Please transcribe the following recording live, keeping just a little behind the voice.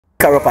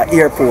car up at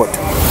airport.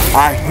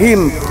 And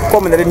him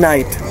coming at the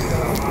night,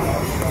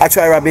 I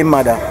try to rob his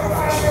mother.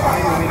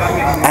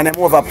 And I'm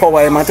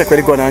overpower him and take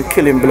the gun and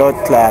kill him blood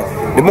clot.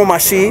 The Mumma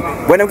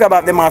when they grab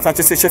up the mask and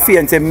she said she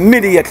faint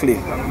immediately.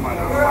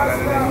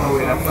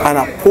 And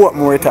I put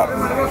more it up.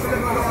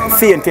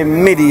 Faint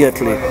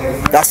immediately.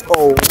 That's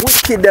how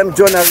wicked them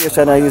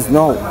generation is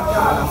now.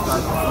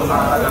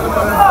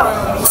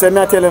 So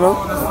me I tell you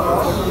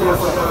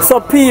now. So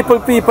people,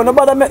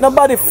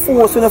 nobody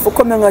force you for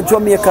coming to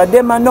Jamaica.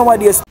 Them are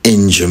nowadays.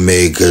 In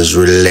Jamaica's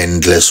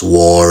relentless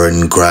war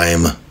and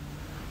crime,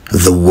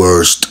 the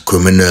worst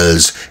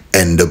criminals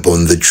end up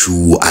on the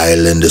True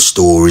Island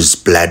Stories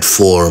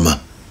platform.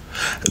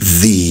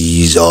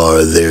 These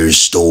are their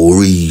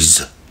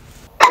stories.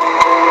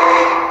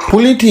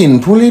 Pull it in.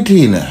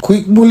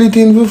 Quick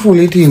bulletin for full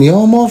it in.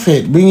 Yo,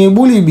 Moffat, bring a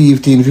bully beef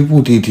tin for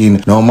put it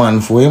in. No man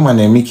for him and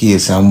then make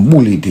case and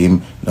bully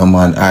him. No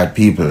man hard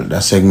people,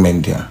 that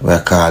segment here, we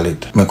call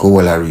it, make a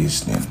whole a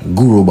reasoning.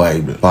 Guru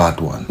Bible, part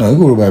 1. No,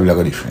 Guru Bible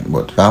are different,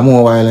 but I'm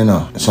more while, you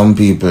know, some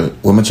people,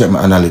 when I check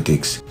my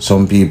analytics,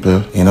 some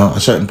people, you know, a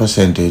certain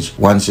percentage,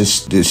 once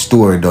the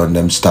story done,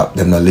 them stop,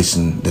 them not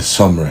listen the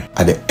summary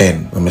at the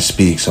end, when I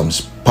speak some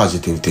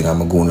positive thing,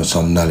 I'm going to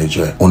some knowledge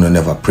where I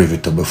never privy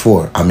to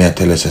before. I may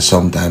tell you say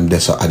sometimes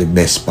that's are the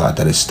best part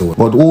of the story.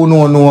 But who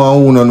know, you know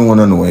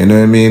what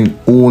I mean?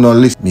 Who no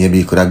listen,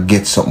 maybe could I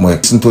get something more.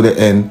 Listen to the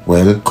end,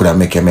 well, could I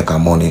make a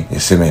money, you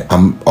see me?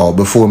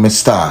 Before me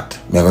start,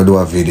 me gonna do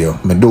a video.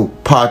 Me do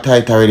part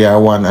title already I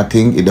want, I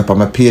think, it's up on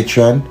my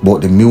Patreon,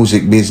 about the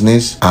music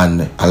business,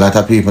 and a lot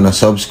of people not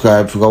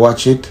subscribe to go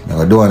watch it. Me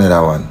gonna do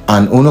another one.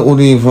 And you don't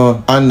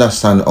even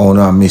understand how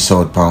I miss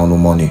out on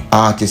money.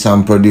 Artists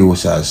and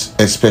producers,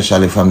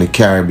 especially from the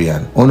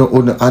Caribbean. You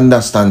don't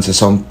understand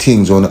some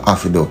things you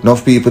have to do.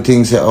 Enough people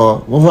think say,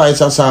 oh, my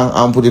voice a song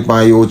and put it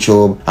on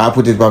YouTube, I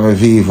put it on my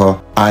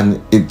Vivo,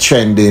 and it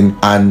trending,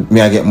 and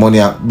me I get money.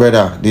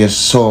 Brother, there's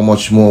so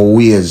much more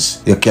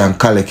ways you can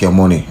collect your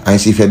money.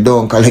 And if you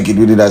don't collect it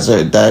within a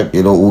certain time,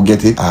 you know who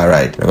get it.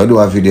 Alright, I'm gonna do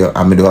a video,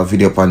 I'm gonna do a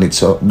video upon it.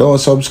 So don't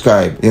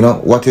subscribe. You know,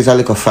 what is a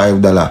like a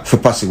 $5 for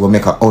possible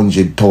make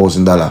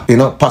 $100,000. You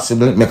know,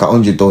 possibly make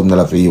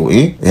 $100,000 for you,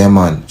 eh? Yeah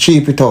man.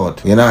 Cheap it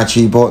out. You know,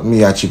 cheap out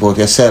me, I cheap out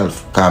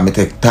yourself. Cause me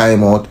take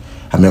time out.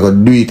 I'm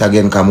gonna do it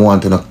again because I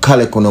want to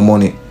collect on the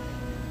money.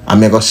 I'm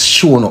going to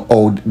show you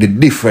how the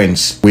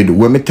difference with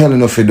what I'm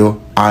telling you to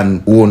do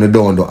and what you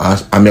don't do.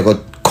 I'm going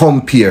to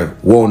compare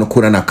what you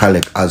couldn't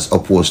collect as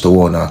opposed to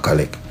what you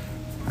collect.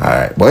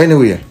 Alright, but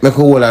anyway, make a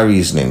whole of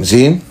reasoning,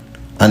 see?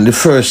 And the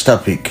first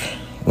topic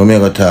we're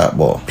going to talk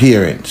about,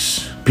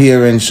 parents.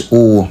 Parents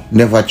who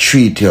never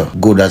treat you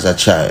good as a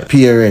child.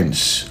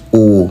 Parents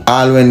who,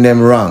 all when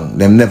them wrong,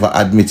 them never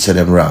admit to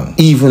them wrong.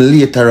 Even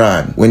later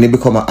on, when they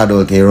become an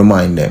adult, they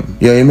remind them.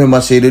 You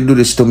remember say they do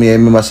this to me, I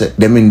remember say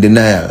them in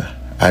denial.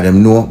 I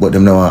them know, but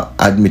them never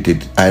admit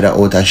it, either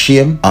out of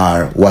shame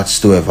or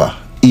whatsoever.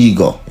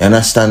 Ego. You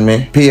understand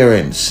me?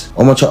 Parents.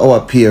 How much of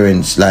our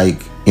parents, like,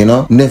 you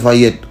know, never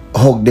yet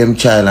hug them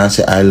child and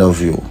say, I love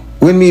you.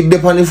 When me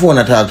dip on the phone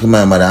and talk to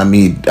my mother, I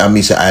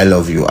me say, I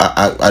love you.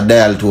 I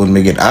dial tone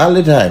me get all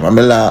the time. I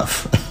me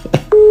laugh.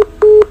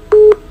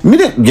 Me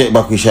didn't get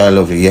back with I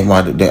love you. Yeah,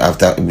 man,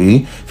 after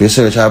me, if you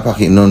search our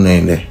pocket, none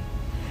in there.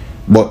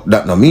 But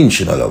that no mean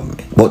she don't love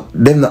me. But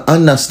them no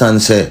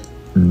understand, say,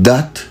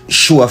 that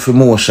show of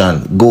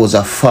emotion goes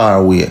a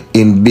far way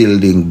in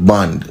building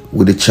bond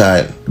with the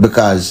child.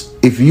 Because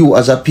if you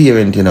as a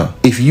parent, you know,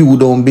 if you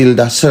don't build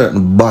a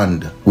certain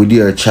bond with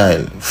your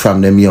child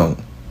from them young,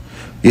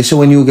 you see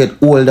when you get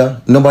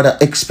older, nobody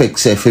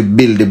expects if you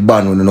build the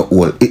bond when you're not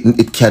old.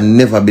 It can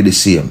never be the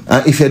same.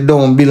 And if you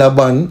don't build a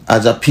bond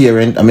as a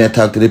parent, I mean I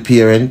talk to the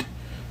parent,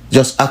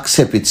 just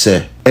accept it,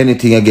 say,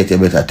 anything you get you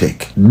better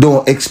take.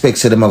 Don't expect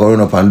say them to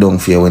run up and down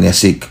for you when you're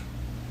sick.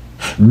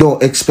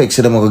 Don't expect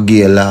them to give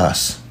you a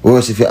loss.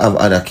 Whereas if you have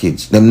other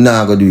kids, them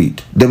not going to do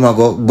it. Them are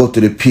going to go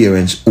to the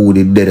parents who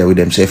did dead with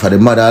them. So if the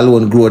mother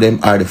alone grow them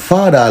or the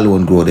father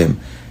alone grow them,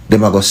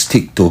 them are going to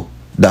stick to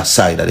that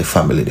side of the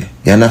family there.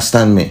 You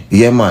understand me?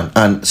 Yeah man.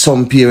 And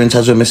some parents,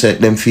 as I said,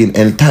 them feel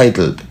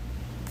entitled.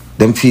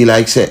 Them feel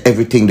like say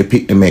everything they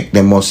pick they make,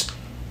 they must,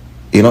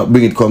 you know,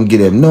 bring it come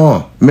give them.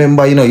 No.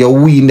 Remember, you know, you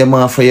wean them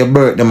off for your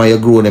birth them and you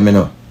grow them, you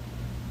know.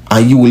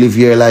 And you live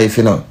your life,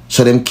 you know.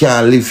 So them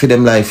can't live for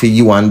them life for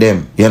you and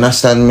them. You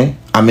understand me?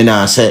 I mean,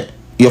 I say,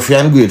 you're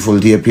ungrateful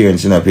to your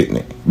parents in a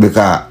picnic.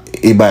 Because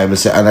the Bible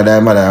says,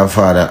 another mother and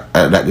father,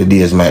 that the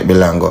days might be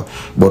longer.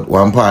 But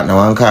one partner,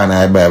 one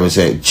corner, the Bible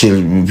says,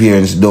 children,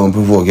 parents don't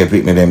provoke your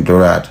picnic them to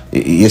wrath.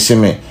 You see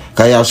me?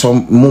 Because you have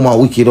some mumma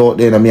wicked out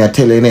there, and I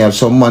tell you, they have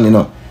some man, you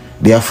know,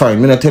 they are fine.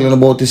 I'm not telling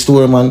about the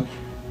story, man.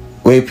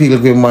 Where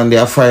pilgrim, man, they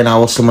are fine, I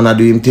was someone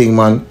do him thing,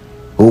 man.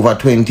 Over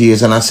 20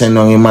 years, and I send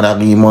on him mother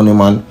give him money,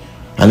 man.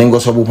 And then go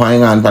so up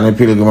hang on pan the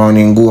pilgrim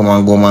and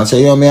go man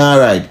say, yo, me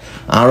alright.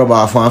 And rub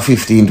off for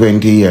 15,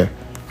 20 years.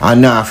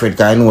 And now Fred,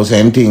 because I know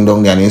same thing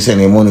down there and he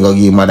send him money go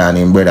give mother and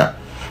him brother.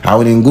 And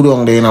when he go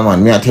down there, you know,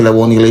 man, me I tell you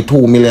about nearly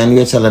 2 million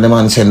US dollar the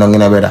man send down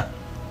in a brother.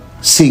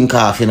 Sink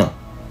off, you know.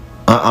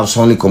 And have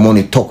some little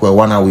money tuck where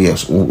one away,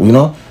 you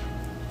know.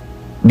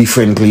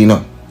 differently, you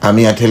know. And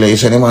me I tell her, you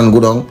say the man go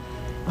down,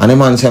 and the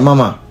man say,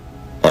 Mama,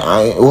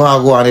 I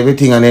want to go and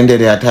everything, and then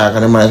they attack,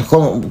 and the man say,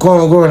 come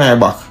go in our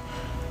back.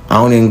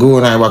 And when he go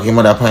in our back, he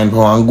mother pine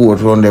power and go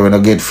around there when I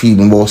get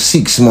feeding about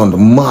 6 months.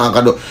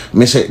 Mark,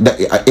 me say,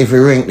 that if he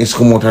rank this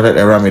come out of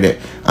that ram there,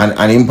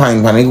 and him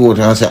pine pan, he go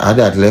to and say, I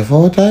that left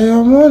out of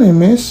your money,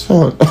 my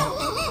son.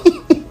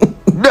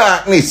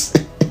 Darkness.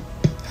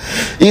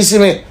 You see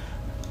me?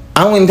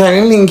 And when time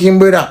him link him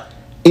brother,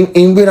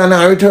 him brother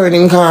not return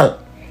him call.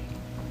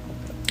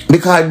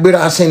 Because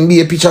brother send me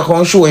a picture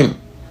come show him.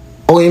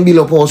 Or him bill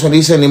up house and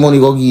they send the money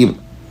go give him.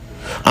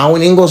 And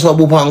when he goes up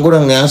and go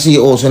down there and see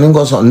house and he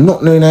goes up,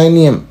 nothing in his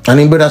name. And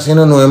him brother say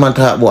no him and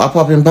talk about I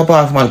pop him papa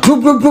off man.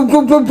 Club.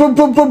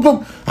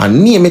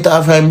 And name it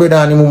off him brother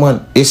and him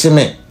woman. You see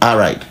me?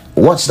 Alright.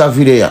 Watch that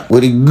video here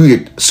with the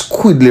great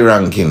Squidly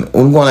ranking.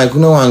 I'm going like, you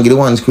know, and get the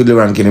one Squidly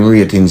ranking in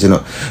ratings, you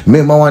know.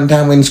 Remember one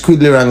time when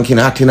Squidly ranking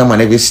at in a man,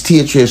 every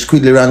stage where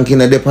Squidly ranking,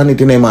 they pan it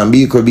in a man,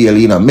 be could be a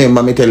you know.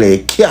 Remember me tell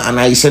you, can't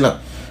nice, you know.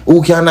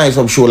 Who can nice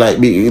up show like,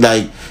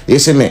 you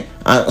see me?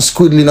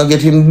 Squidly not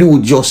get him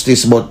do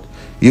justice, but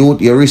you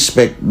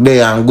respect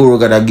there and Guru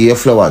gotta give you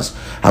flowers.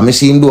 And me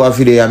see him do a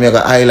video and me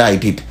gotta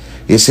highlight it.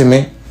 You see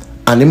me?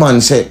 And the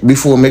man said,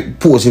 before me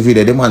post a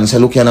video, the man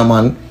said, look here,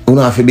 man, you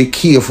have to be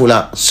careful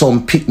of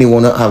some picnic you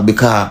wanna have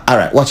because,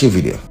 alright, watch the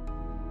video.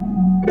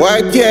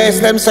 Why, yes,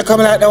 them say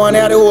come like the one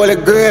that the whole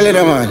girl in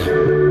the man.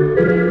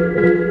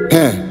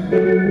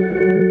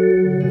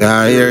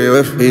 Yeah, hear you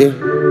with me.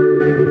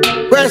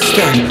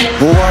 Question,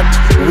 what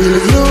will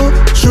you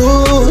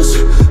choose?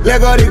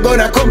 Lego the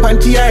gonna come on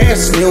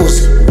TIS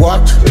news.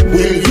 What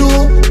will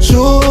you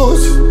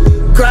choose?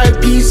 Cry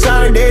peace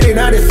or dead in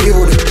the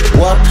field.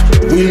 What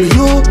will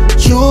you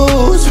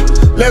choose?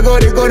 Lego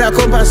they gonna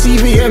come on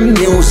CVM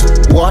news.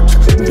 What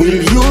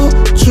will you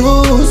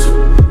choose?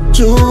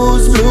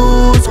 Choose,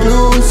 lose.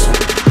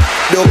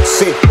 Don't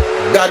say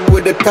God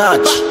with the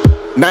touch.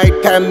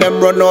 Nighttime them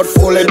run out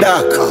full of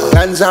dark.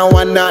 Lands on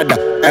one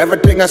another,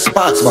 everything a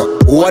sparks.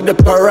 But who are the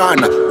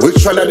piranha?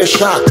 Which one are the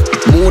shark?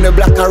 Moon and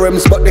black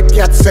rims, but the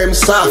cat same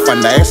soft.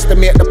 And I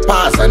estimate the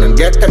pass and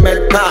get them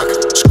head back.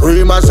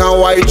 Screamers and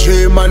white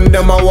dream and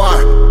them a war.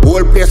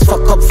 Whole place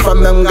fuck up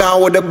from them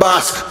gone with the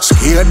boss.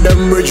 Scared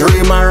them bridge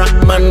dream and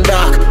rock man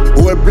dark.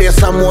 Whole place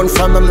someone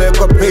from them like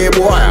a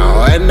playboy.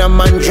 When the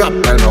man drop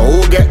and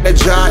who get the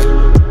joy?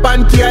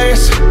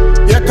 Pantias,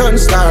 you turn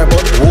star,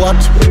 but what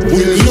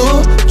will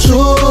you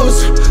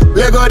choose?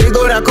 Lego they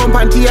gonna come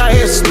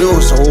Pantias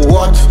news. So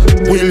what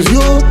will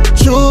you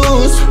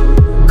choose?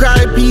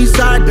 Cry peace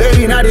or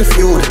day in the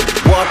feud.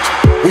 What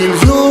will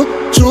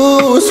you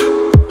choose?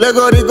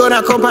 Lego they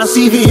gonna come on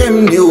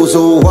CVM news.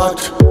 So what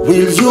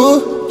will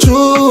you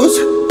choose?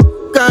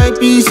 Cry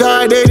peace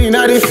or day in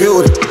the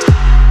feud.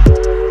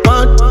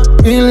 What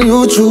will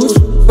you choose?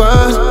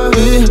 What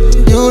will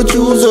you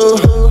choose?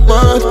 Oh,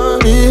 what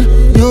will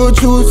you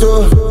choose?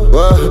 Oh,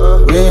 what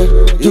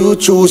will you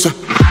choose?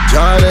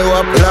 Charlie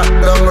wap lock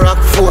down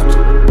Rockfort.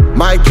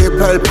 Mikey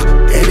Pelp,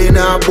 head in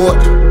a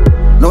boat.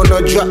 No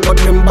drop but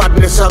him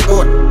badness a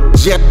good.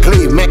 Jet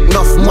clean, make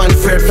enough man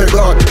afraid for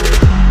God.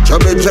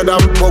 Chubby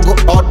Jordan Pogo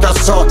out of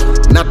sort.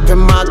 Nothing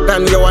mark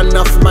than you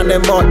enough man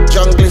them out.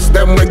 Junglist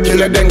them we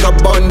kill it then go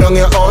burn down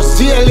your house.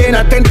 Ceiling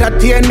at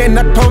entertaining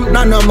a thump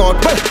none of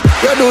mouth. Well,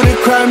 you do the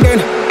crime then,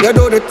 you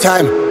do the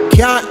time.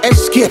 Can't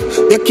escape,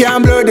 you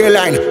can't blur the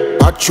line.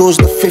 I choose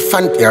the fifth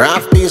and tear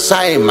off the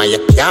side. Man,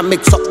 you can't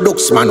mix up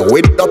looks man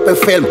with up a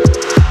film.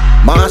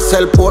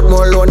 Marcel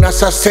Portmore lone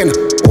assassin.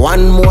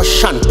 One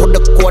motion, put the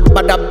code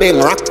bada bing.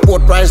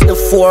 Rockport rise the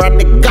four at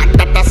the god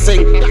that I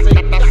sing.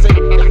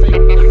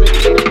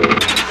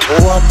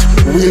 What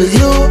will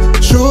you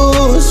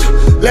choose?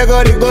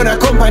 Lego they gonna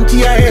come on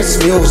TIS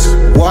news.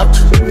 What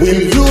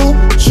will you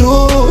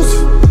choose?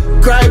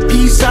 Cry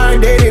peace or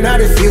dead in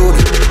the feud.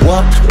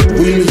 What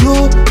will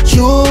you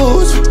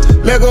choose?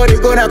 Lego they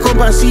gonna come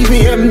on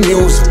CVM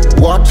news.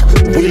 What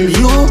will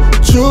you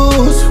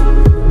choose?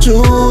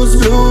 Choose,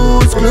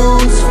 lose.